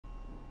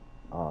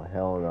Oh,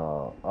 hell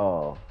no.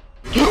 Oh.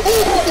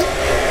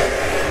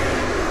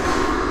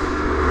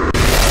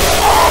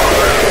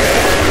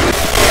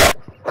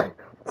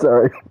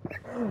 Sorry.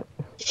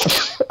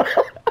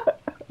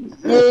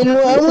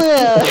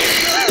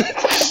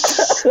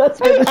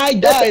 I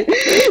died.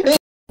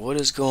 What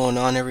is going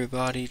on,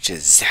 everybody?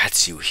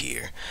 Jazatsu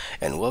here,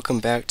 and welcome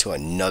back to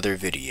another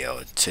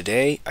video.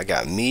 Today I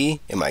got me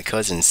and my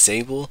cousin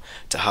Sable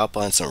to hop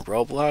on some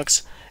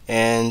Roblox,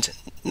 and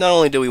not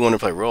only do we want to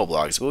play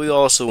Roblox, but we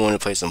also want to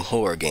play some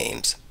horror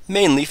games,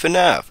 mainly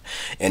FNaF.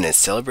 And in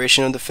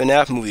celebration of the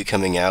FNaF movie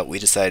coming out, we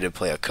decided to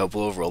play a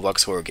couple of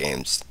Roblox horror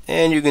games,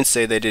 and you can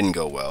say they didn't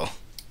go well.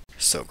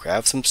 So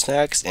grab some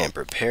snacks and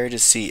prepare to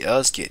see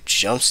us get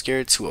jump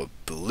scared to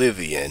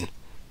oblivion.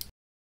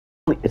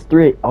 It's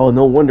 3. Oh,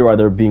 no wonder why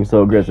they're being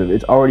so aggressive.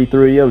 It's already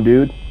 3 AM,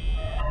 dude.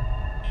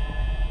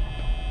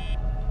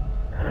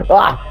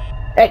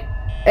 Ah! Hey!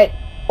 Hey!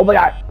 Oh my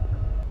god!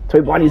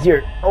 Toy Bonnie's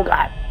here. Oh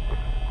god!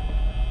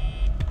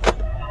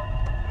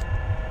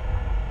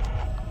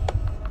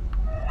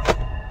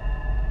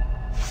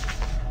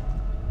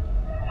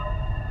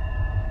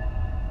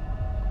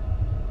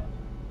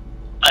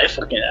 I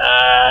fucking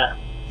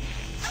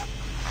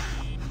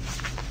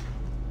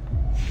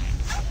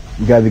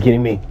You gotta be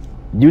kidding me.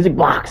 Music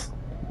box!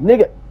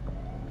 Nigga!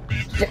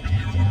 Shit.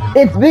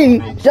 It's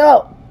me! Shut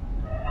up!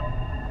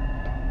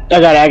 I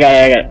got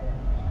it.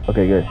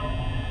 Okay, good.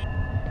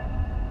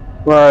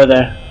 Where are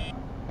they?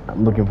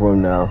 I'm looking for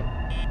him now.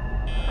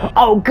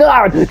 Oh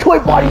god! Toy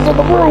Bonnie's in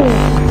the room!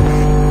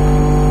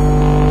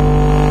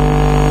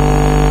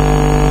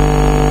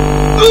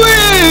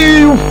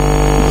 Leave!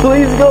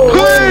 Please go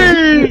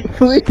away!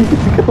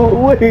 Please go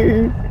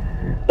away!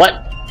 What?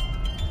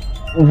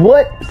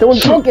 What? Someone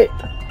took it!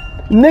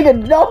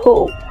 Nigga,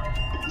 no!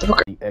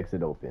 The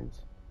exit opens.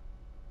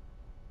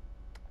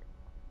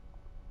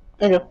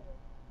 There you go.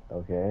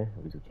 Okay,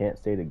 we can't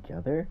stay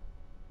together?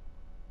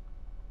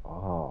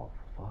 Oh,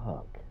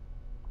 fuck.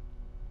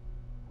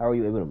 How are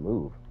you able to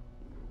move?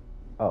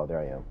 Oh, there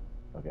I am.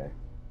 Okay.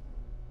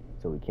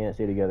 So we can't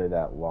stay together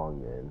that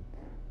long then.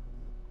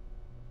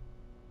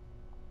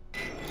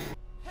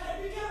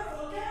 Hey, be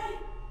careful, okay?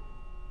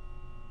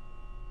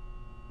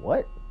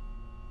 What?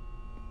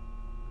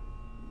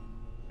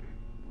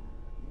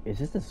 Is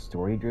this a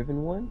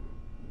story-driven one?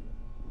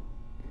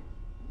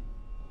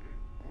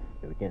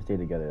 Yeah, we can't stay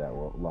together that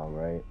long,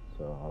 right?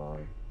 So, hold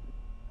on.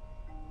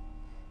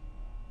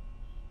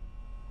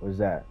 What is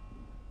that?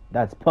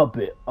 That's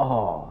Puppet.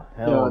 Oh,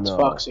 hell no. No, it's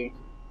Foxy.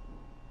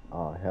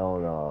 Oh, hell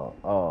no.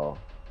 Oh.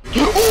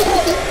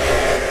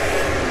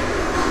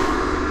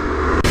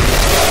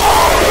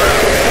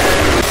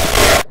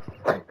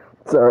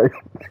 Sorry.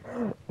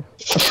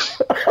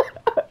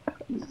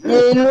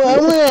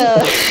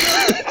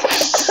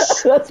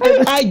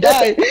 I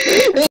died.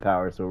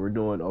 Power, so we're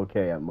doing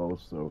okay at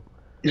most, so.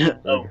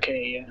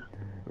 Okay, yeah.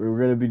 We're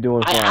gonna be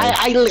doing fine.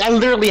 I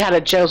literally had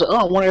a chance. Oh,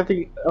 I wonder if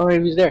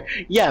he's there.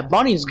 Yeah,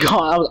 Bonnie's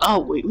gone. I was. Oh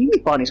wait, we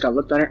mean Bonnie's gone.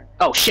 Looked on her.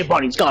 Oh shit,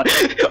 Bonnie's gone.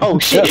 Oh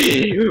shit.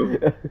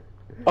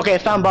 Okay, I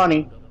found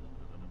Bonnie.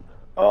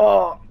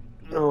 Oh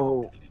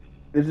no!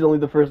 This is only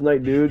the first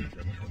night, dude.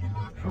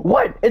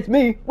 What? It's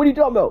me. What are you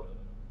talking about?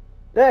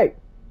 Hey,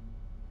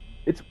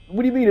 it's.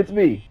 What do you mean it's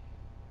me?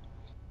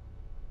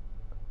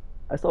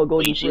 I saw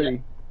Golden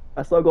Freddy.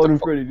 I saw Golden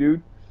Freddy,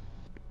 dude.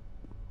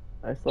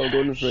 I saw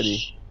Golden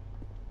Freddy.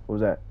 What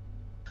was that?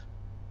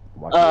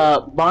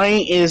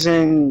 Bonnie is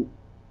in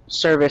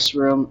service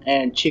room,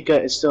 and Chica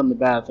is still in the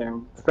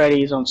bathroom.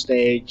 Freddy's on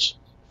stage.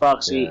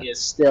 Foxy is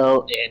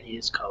still in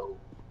his cove.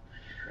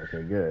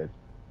 Okay, good.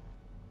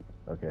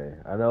 Okay,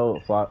 I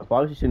know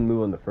Foxy shouldn't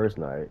move on the first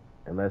night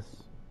unless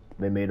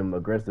they made him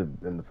aggressive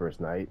in the first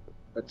night.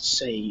 Let's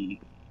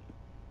say,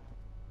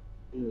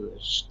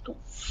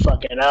 don't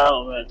fuck it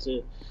out, man.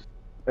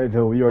 Hey,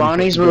 no, we already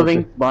Bonnie's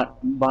moving.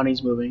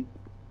 Bonnie's moving.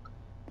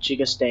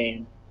 Chica's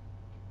staying.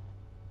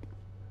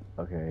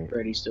 Okay.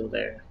 Freddy's still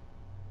there.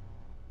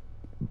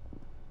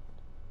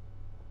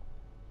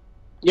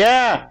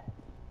 Yeah!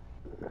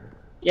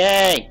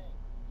 Yay!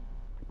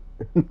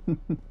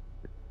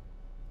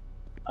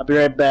 I'll be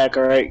right back,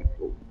 alright?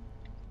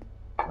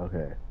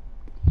 Okay.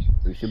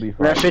 We should be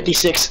fine. We're at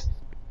 56.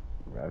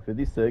 We're at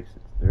 56.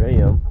 It's 3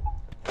 AM.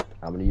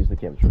 I'm gonna use the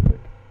cameras real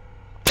quick.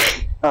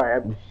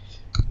 Alright.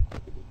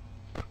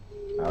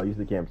 I'll use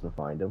the cameras to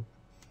find him.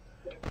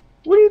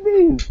 What do you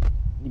mean?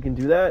 You can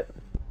do that?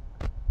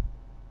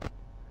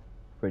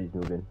 Freddy's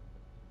moving.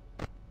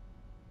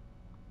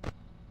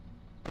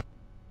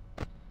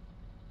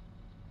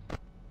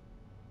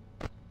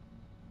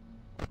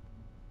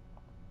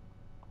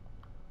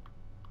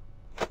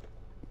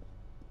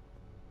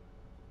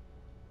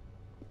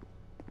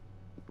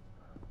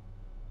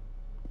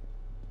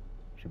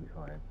 Should be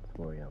fine. It's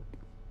 4 AM.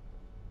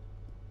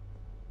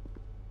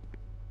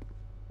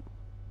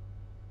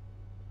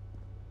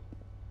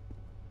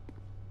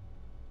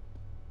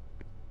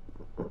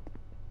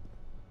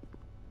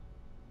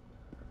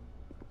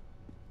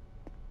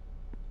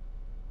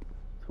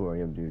 It's 4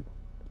 AM, dude.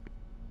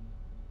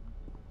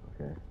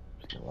 Okay.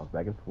 Just gonna walk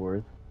back and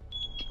forth.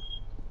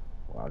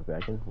 walk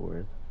back and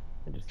forth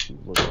and just keep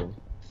looking.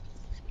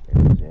 If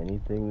there's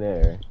anything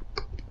there.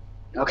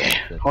 Okay,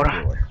 Shut hold the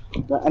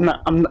door.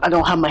 on. I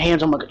don't have my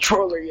hands on my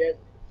controller yet.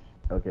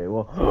 Okay,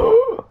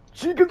 well,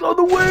 Chica's on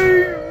the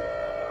way!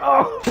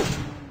 Oh.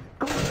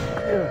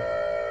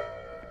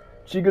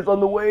 Chica's on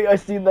the way, I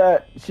seen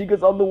that.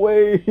 Chica's on the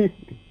way.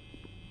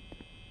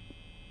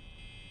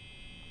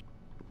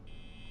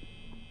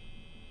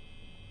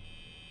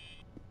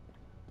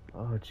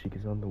 Oh,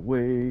 Chica's on the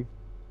way.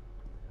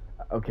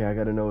 Okay, I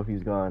gotta know if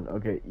he's gone.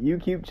 Okay, you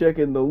keep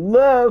checking the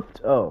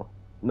left. Oh,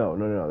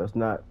 no, that's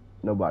not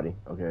nobody.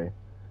 Okay.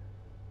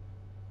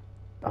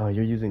 Oh,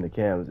 you're using the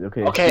cams.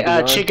 Okay.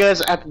 Okay,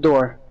 Chica's at the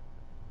door.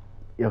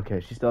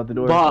 Okay, she's still at the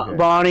door. Okay.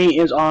 Bonnie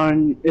is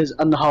on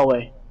the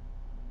hallway.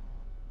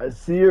 I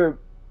see her.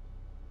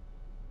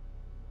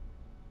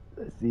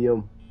 I see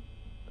him,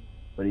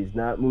 but he's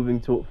not moving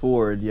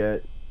forward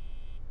yet.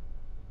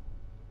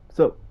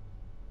 So.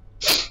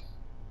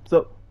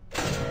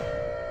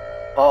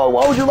 Oh,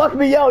 why would you lock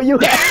me out? You.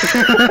 You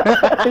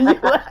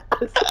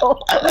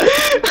asshole.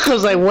 I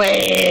was like,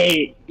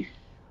 wait.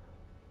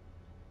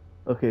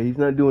 Okay, he's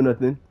not doing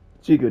nothing.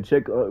 Chica,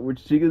 check.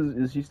 Which Chica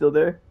is she still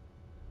there?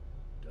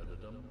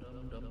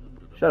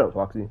 Shut up,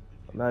 Foxy.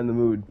 I'm not in the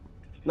mood.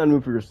 I'm not in the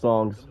mood for your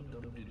songs.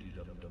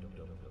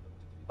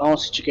 I don't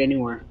see Chica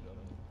anywhere.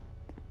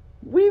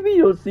 What do you mean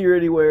you don't see her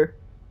anywhere?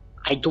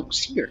 I don't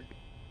see her.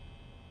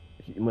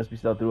 She must be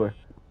still out the door.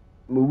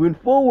 Moving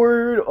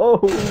forward. Oh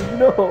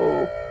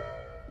no.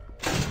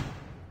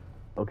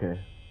 Okay.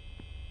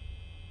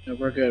 No,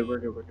 we're good.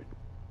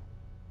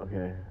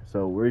 Okay,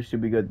 so we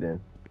should be good then.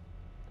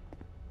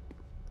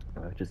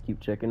 Just keep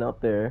checking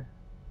out there.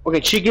 Okay,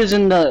 Chica's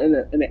in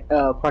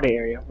the party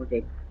area. We're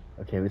good.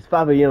 Okay, it's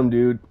 5 a.m.,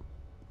 dude.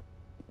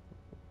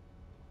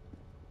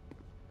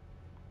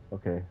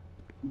 Okay.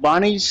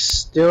 Bonnie's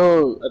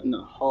still in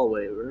the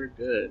hallway. We're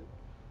good.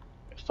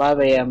 5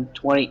 a.m.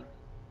 20%.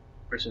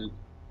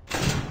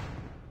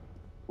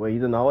 Wait,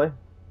 he's in the hallway?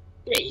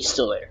 Yeah, he's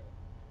still there.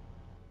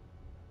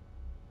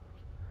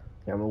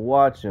 Okay, I'm gonna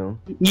watch him.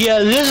 Yeah,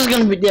 this is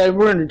gonna be. Yeah,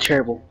 we're in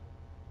terrible.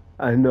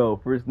 I know,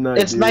 first night.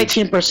 It's dude.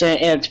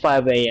 19% and it's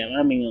 5 a.m.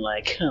 I mean,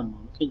 like, come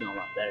on, we know a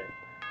lot better.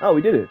 Oh,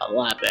 we did it. A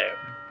lot better.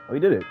 Oh, we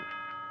did it.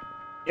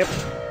 Yep.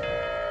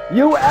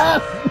 You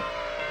ass!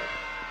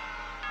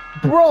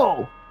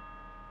 Bro!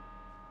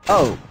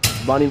 Oh,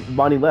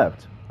 Bonnie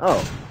left.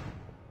 Oh.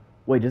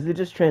 Wait, does it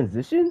just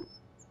transition?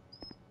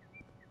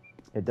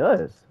 It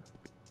does.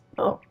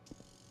 Oh.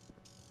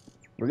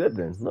 We're good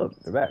then. Look,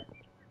 they're back.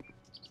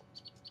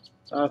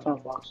 I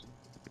found Foxy.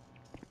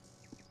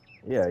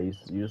 Yeah, you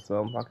just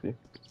saw him, Foxy.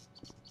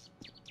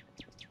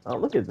 Oh,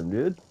 look at them,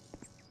 dude.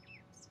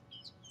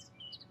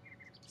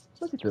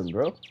 Look at them,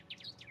 bro.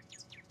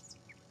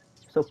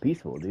 So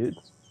peaceful, dude.